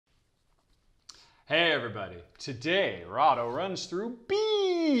Hey everybody, today Rahdo runs through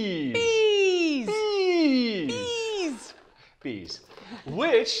Beeeees! Bees! Bees! Bees! Bees.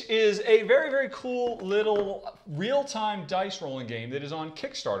 Which is a very, very cool little real-time dice rolling game that is on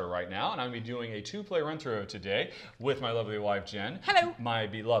Kickstarter right now. And I'm going to be doing a two-play run-through today with my lovely wife, Jen. Hello. My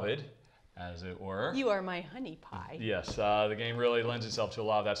beloved, as it were. You are my honey pie. Yes, the game really lends itself to a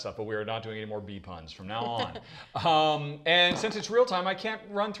lot of that stuff, but we are not doing any more bee puns from now on. And since it's real time, I can't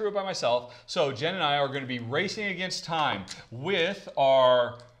run through it by myself. So Jen and I are going to be racing against time with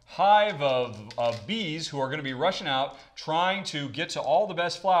our hive of bees who are going to be rushing out, trying to get to all the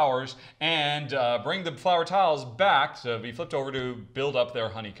best flowers and bring the flower tiles back to be flipped over to build up their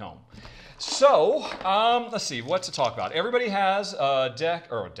honeycomb. So, let's see, what to talk about. Everybody has five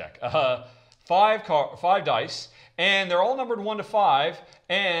dice, and they're all numbered 1 to 5,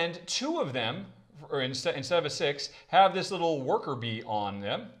 and 2 of them, or instead of a 6, have this little worker bee on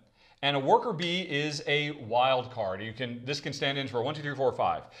them. And a worker bee is a wild card. This can stand in for 1, 2, 3, 4,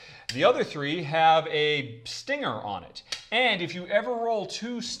 5. The other 3 have a stinger on it. And if you ever roll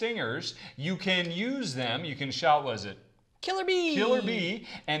 2 stingers, you can use them. You can shout, what is it? Killer bee! Killer bee,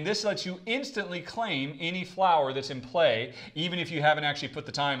 and this lets you instantly claim any flower that's in play, even if you haven't actually put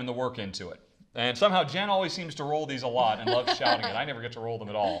the time and the work into it. And somehow Jen always seems to roll these a lot and loves shouting it. I never get to roll them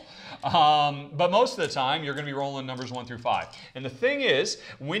at all. But most of the time, you're going to be rolling numbers 1 through 5. And the thing is,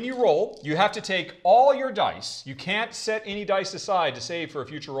 when you roll, you have to take all your dice. You can't set any dice aside to save for a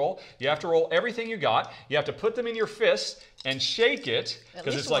future roll. You have to roll everything you got. You have to put them in your fist and shake it.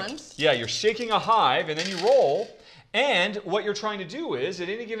 Because it's like, yeah, you're shaking a hive, and then you roll. And what you're trying to do is, at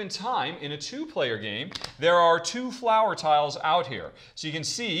any given time, in a 2-player game, there are 2 flower tiles out here. So you can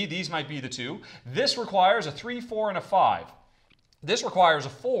see, these might be the 2. This requires a 3, 4, and a 5. This requires a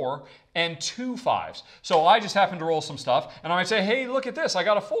 4 and 2 5s. So I just happen to roll some stuff, and I might say, hey, look at this, I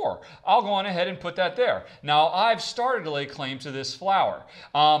got a 4. I'll go on ahead and put that there. Now, I've started to lay claim to this flower,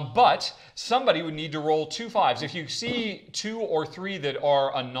 but somebody would need to roll 2 5s. If you see 2 or 3 that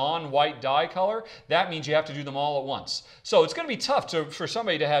are a non-white die color, that means you have to do them all at once. So it's going to be tough for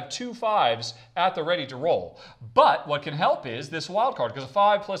somebody to have 2 5s at the ready to roll. But what can help is this wild card, because a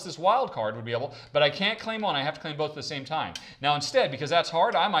 5 plus this wild card would be able, but I can't claim one, I have to claim both at the same time. Now instead, because that's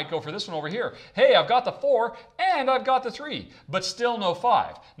hard, I might go for this one over here. Hey, I've got the 4 and I've got the 3, but still no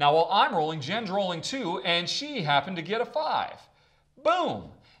 5. Now while I'm rolling, Jen's rolling 2, and she happened to get a 5. Boom!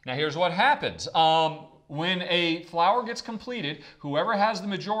 Now here's what happens. When a flower gets completed, whoever has the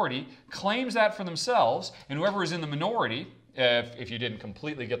majority claims that for themselves, and whoever is in the minority, if you didn't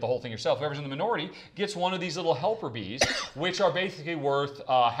completely get the whole thing yourself, whoever's in the minority gets one of these little helper bees, which are basically worth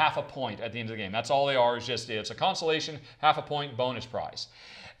half a point at the end of the game. That's all they are, it's a consolation, half a point bonus prize.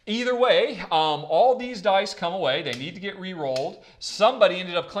 Either way, all these dice come away. They need to get re-rolled. Somebody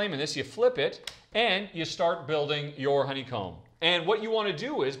ended up claiming this. You flip it, and you start building your honeycomb. And what you want to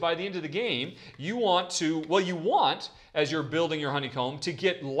do is, by the end of the game, you want, as you're building your honeycomb, to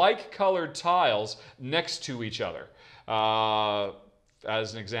get like-colored tiles next to each other.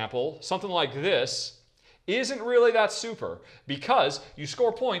 As an example, something like this isn't really that super because you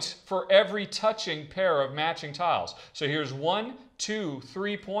score points for every touching pair of matching tiles. So here's 1, 2,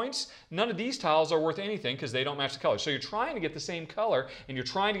 3 points. None of these tiles are worth anything because they don't match the color. So you're trying to get the same color and you're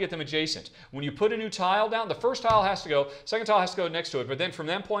trying to get them adjacent. When you put a new tile down, the first tile has to go, second tile has to go next to it, but then from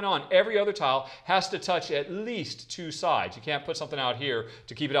that point on, every other tile has to touch at least 2 sides. You can't put something out here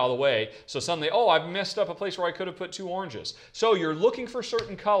to keep it out of the way. So suddenly, oh, I've messed up a place where I could have put 2 oranges. So you're looking for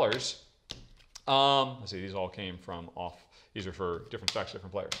certain colors. Let's see, these all came from off. These are for different stacks,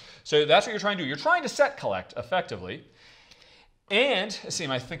 different players. So that's what you're trying to do. You're trying to set collect effectively. And, let's see,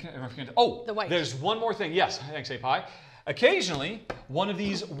 am I thinking, oh, the white. There's one more thing. Yes, thanks, A-Pie. Occasionally, one of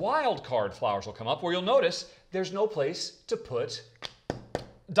these wild card flowers will come up where you'll notice there's no place to put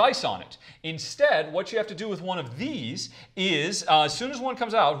dice on it. Instead, what you have to do with one of these is, as soon as one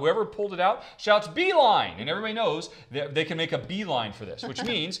comes out, whoever pulled it out shouts beeline, and everybody knows that they can make a beeline for this, which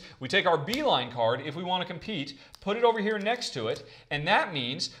means we take our beeline card if we want to compete, put it over here next to it, and that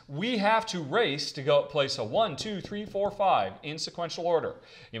means we have to race to go place a 1, 2, 3, 4, 5 in sequential order.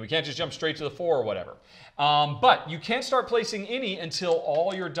 We can't just jump straight to the 4 or whatever. But you can't start placing any until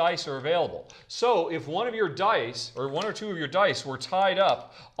all your dice are available. So if one of your dice, or 1 or 2 of your dice were tied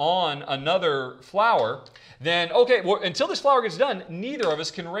up on another flower, then, okay, well, until this flower gets done, neither of us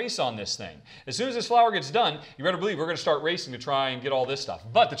can race on this thing. As soon as this flower gets done, you better believe we're going to start racing to try and get all this stuff.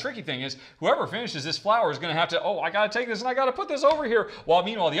 But the tricky thing is, whoever finishes this flower is going to have to, oh, I got to take this and I got to put this over here. While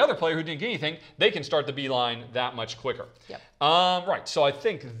meanwhile, the other player who didn't get anything, they can start the beeline that much quicker. Yep. Right, so I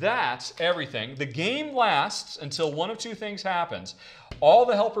think that's everything. The game lasts until one of 2 things happens. All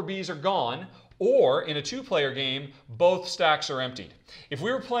the helper bees are gone, or in a two-player game, both stacks are emptied. If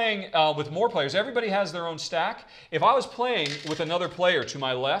we were playing with more players, everybody has their own stack. If I was playing with another player to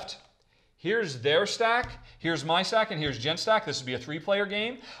my left, here's their stack, here's my stack, and here's Jen's stack. This would be a three-player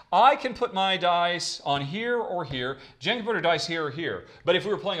game. I can put my dice on here or here. Jen can put her dice here or here. But if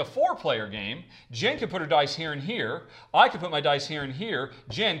we were playing a four-player game, Jen could put her dice here and here. I could put my dice here and here.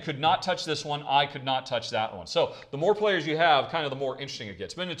 Jen could not touch this one. I could not touch that one. So the more players you have, kind of the more interesting it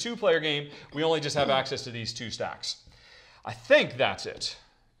gets. But in a two-player game, we only just have access to these two stacks. I think that's it.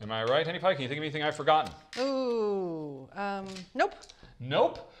 Am I right, Henny Pie? Can you think of anything I've forgotten? Ooh, nope.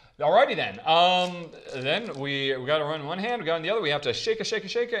 Nope. Alrighty then. Then we got to run one hand, we got in the other. We have to shake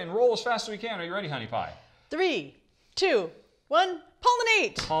it, and roll as fast as we can. Are you ready, Honey Pie? 3, 2, 1,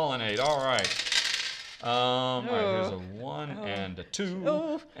 pollinate. Pollinate. All right. All right. Here's a 1 and a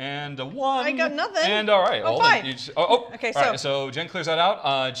 2 and a 1. I got nothing. And all right. Oh, well, 5. Okay. All right, so Jen clears that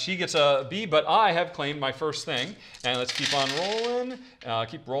out. She gets a B, but I have claimed my first thing. And let's keep on rolling.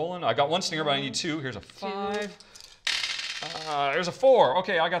 Keep rolling. I got one stinger, but I need 2. Here's a 5. There's a 4.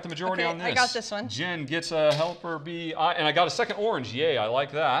 Okay, I got the majority on this. I got this one. Jen gets a helper B, and I got a second orange. Yay, I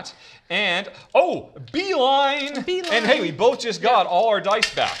like that. And, oh, beeline. Beeline. And hey, we both just got all our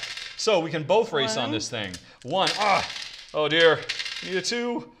dice back. So we can both race on this thing. 1. Oh dear. Need a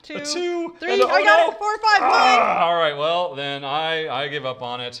 2. 2. A 2. 3. And I got it. 4, 5, 1. All right, well, then I give up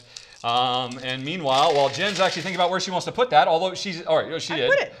on it. And meanwhile, while Jen's actually thinking about where she wants to put that, although she's, all right, she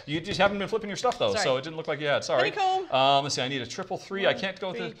did. Put it. You just haven't been flipping your stuff though, so it didn't look like you had. Sorry. Honeycomb. Let's see, I need a triple 3. I can't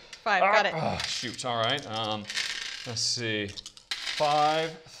go 3, with the 5. Got it. Oh, shoot. All right. Let's see.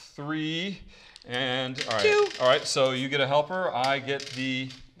 5, 3, and all right. 2. All right. So you get a helper. I get the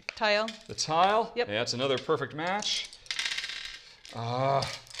Tile. The tile. Yep. Yeah, that's another perfect match. Come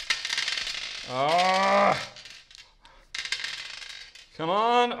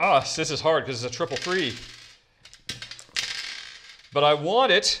on. This is hard because it's a triple 3. But I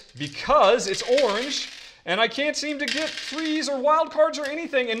want it because it's orange, and I can't seem to get 3s or wild cards or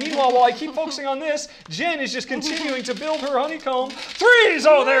anything. And meanwhile, while I keep focusing on this, Jen is just continuing to build her honeycomb. 3s!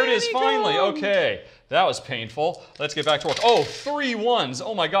 Oh, there it is, finally. Okay. That was painful. Let's get back to work. Oh, 3 1s.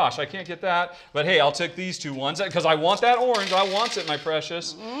 Oh my gosh, I can't get that. But hey, I'll take these 2 1s because I want that orange. I want it, my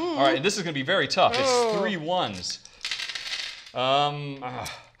precious. All right, and this is going to be very tough. It's 3 1s.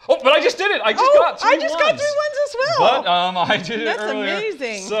 Oh, but I just did it. I just got 3 1s. I just got 3 1s as well. But I did it earlier. That's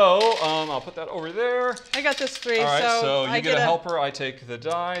amazing. So I'll put that over there. I got this 3. All right, so I you get a helper. I take the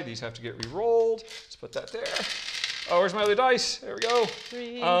die. These have to get re-rolled. Let's put that there. Oh, where's my other dice? There we go.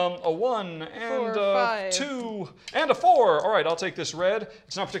 3. A 1 and 4, 5. 2 and a 4. All right, I'll take this red.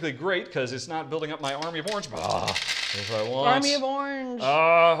 It's not particularly great because it's not building up my army of orange. But here's what I want. Army of orange.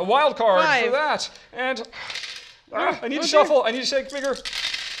 A wild card 5. for that. And I need to shuffle. I need to shake bigger.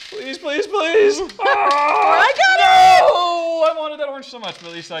 Please, please, please. I got it. No! I wanted that orange so much, but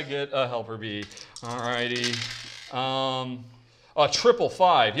at least I get a helper B. All righty. A triple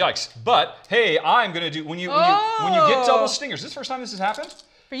 5. Yikes. But hey, I'm gonna do when you get double stingers. Is this the first time this has happened?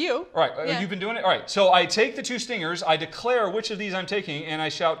 For you. All right, you've been doing it? All right, so I take the 2 stingers, I declare which of these I'm taking, and I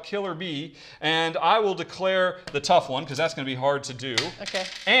shout killer B, and I will declare the tough one, because that's going to be hard to do. Okay.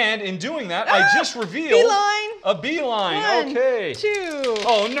 And in doing that, I just revealed beeline. A beeline. 1, okay. 2.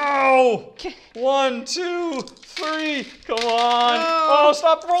 Oh, no. Okay. 1, 2, 3. Come on. Oh,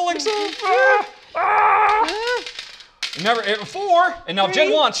 stop rolling so fast. Never 4, and now 3.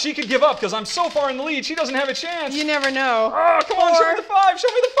 Jen wants. She could give up because I'm so far in the lead. She doesn't have a chance. You never know. Oh, come on, show me the 5. Show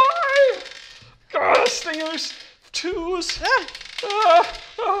me the 5. Stingers, 2s. Come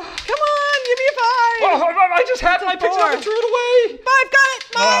on, give me a 5. I just had it. I picked it up and threw it away. 5, got it.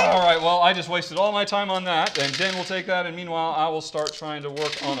 5. All right, well, I just wasted all my time on that, and Jen will take that, and meanwhile, I will start trying to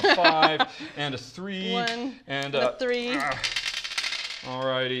work on a 5 and a 3 1 and a 3. All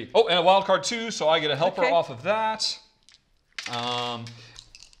righty. Oh, and a wild card 2, so I get a helper off of that.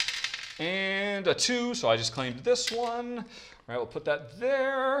 And a 2, so I just claimed this one. All right, we'll put that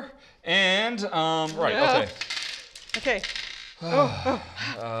there. And, okay. Okay.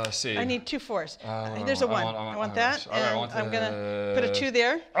 Let's see. I need 2 4s. There's a 1. I want that. All right, and I'm going to put a 2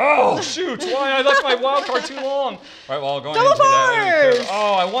 there. Oh, shoot. Why? I left my wild card too long. All right, well, I'll go ahead and Double do that. 4s!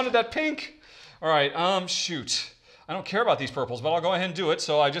 Oh, I wanted that pink. All right, shoot. I don't care about these purples, but I'll go ahead and do it.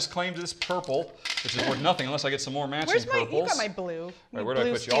 So I just claimed this purple, which is worth nothing unless I get some more matching purples. You got my blue. All right, where do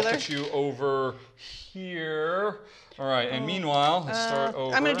I put you? I'll put you over here. All right, and meanwhile, let's start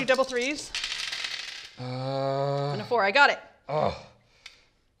over. I'm going to do double 3s. And a 4. I got it. What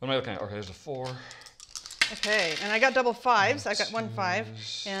am I looking at? Okay, there's a 4. Okay, and I got double 5s. I got 1 5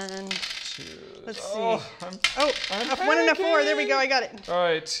 and twos. Let's oh, see. I'm a 1 and a 4. There we go. I got it. All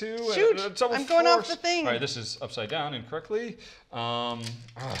right, 2 Shoot, and double I'm going off fours. the thing. All right, this is upside down incorrectly. I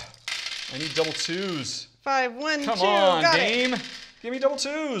need double 2s. 5, 1, Come 2. on, Got game. it. Give me double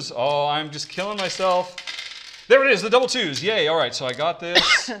 2s. Oh, I'm just killing myself. There it is, the double 2s. Yay. All right, so I got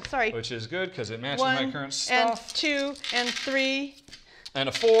this. Sorry. Which is good because it matches 1 my current stuff. and 2 and 3. And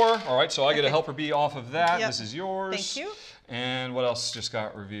a 4. All right, so I get a helper B off of that. Yep. This is yours. Thank you. And what else just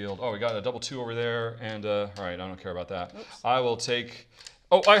got revealed? Oh, we got a double 2 over there. And, all right, I don't care about that. Oops. I will take,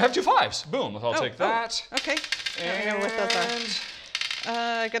 oh, I have 2 5s. Boom, I'll take that. Okay. I don't know what those are.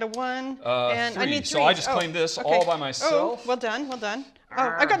 I got a 1, and 3. I need 3. So I just claimed this all by myself. Oh, well done, well done.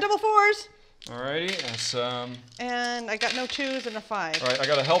 Oh, I got double 4s. Alrighty, that's And I got no 2s and a 5. all right, I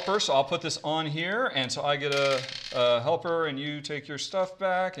got a helper, so I'll put this on here, and so I get a helper, and you take your stuff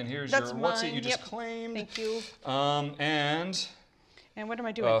back, and here's That's your what's it mine, you just yep. claimed. Thank you. And what am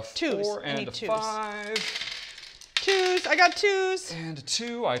I doing? a 2s. 4 I and need a 2s. 5. 2s. I got 2s. And a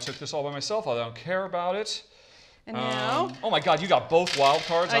 2. I took this all by myself. I don't care about it. And now oh my God, you got both wild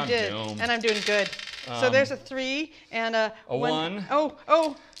cards. I did, doomed. and I'm doing good. So there's a 3 and a 1. Oh.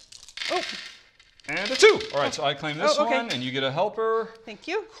 And a 2. All right, so I claim this okay. one, and you get a helper. Thank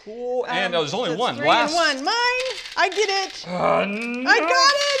you. Cool. And there's only so one. 3 Last. and 1. Mine. I get it. No. I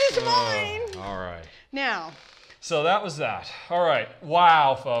got it. It's mine. All right. Now. So that was that. All right.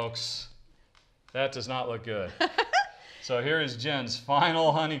 Wow, folks. That does not look good. So here is Jen's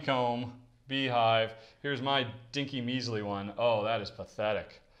final honeycomb beehive. Here's my dinky measly one. Oh, that is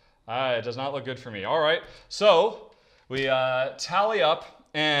pathetic. It does not look good for me. All right. So we tally up.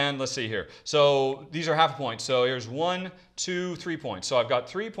 And let's see here. So these are half a point. So here's 1, 2, 3 points. So I've got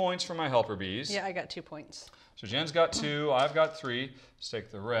 3 points for my helper bees. Yeah, I got 2 points. So Jen's got 2. I've got 3. Let's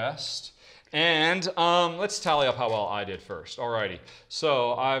take the rest. And let's tally up how well I did first. Alrighty.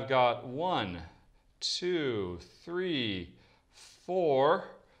 So I've got 1, 2, 3, 4,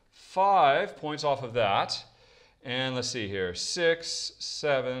 5 points off of that. And let's see here. 6,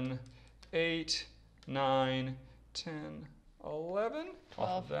 7, 8, 9, 10, 11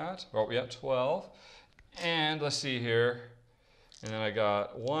 off of that. Oh, yeah, 12. And let's see here. And then I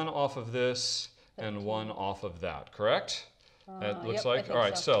got 1 off of this and 1 off of that, correct? That looks yep, like. I think All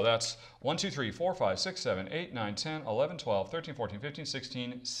right, so. so that's 1, 2, 3, 4, 5, 6, 7, 8, 9, 10, 11, 12, 13, 14, 15,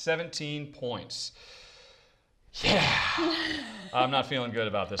 16, 17 points. Yeah. I'm not feeling good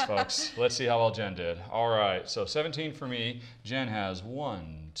about this, folks. Let's see how well Jen did. All right, so 17 for me. Jen has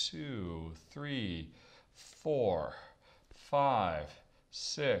 1, 2, 3, 4, 5,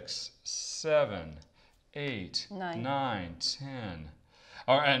 6, 7, 8, 9, 10.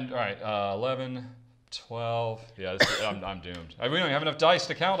 All right, 11, 12. Yeah, I'm doomed. We don't have enough dice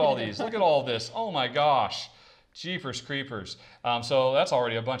to count all these. Look at all this. Oh my gosh. Jeepers creepers. So that's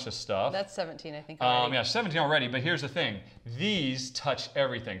already a bunch of stuff. That's 17, I think. Already. Yeah, 17 already, but here's the thing. These touch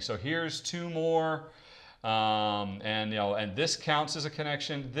everything. So here's 2 more. And this counts as a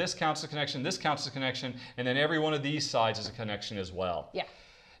connection, this counts as a connection, this counts as a connection, and then every one of these sides is a connection as well. Yeah.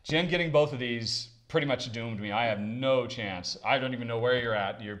 Jen getting both of these pretty much doomed me. I have no chance. I don't even know where you're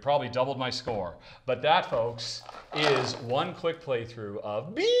at. You're probably doubled my score. But that, folks, is one quick playthrough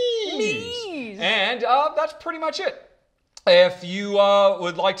of Beeeees. And that's pretty much it. If you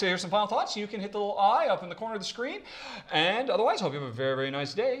would like to hear some final thoughts, you can hit the little eye up in the corner of the screen. And otherwise, hope you have a very, very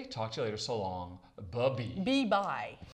nice day. Talk to you later. So long. Bye-bye. Bye.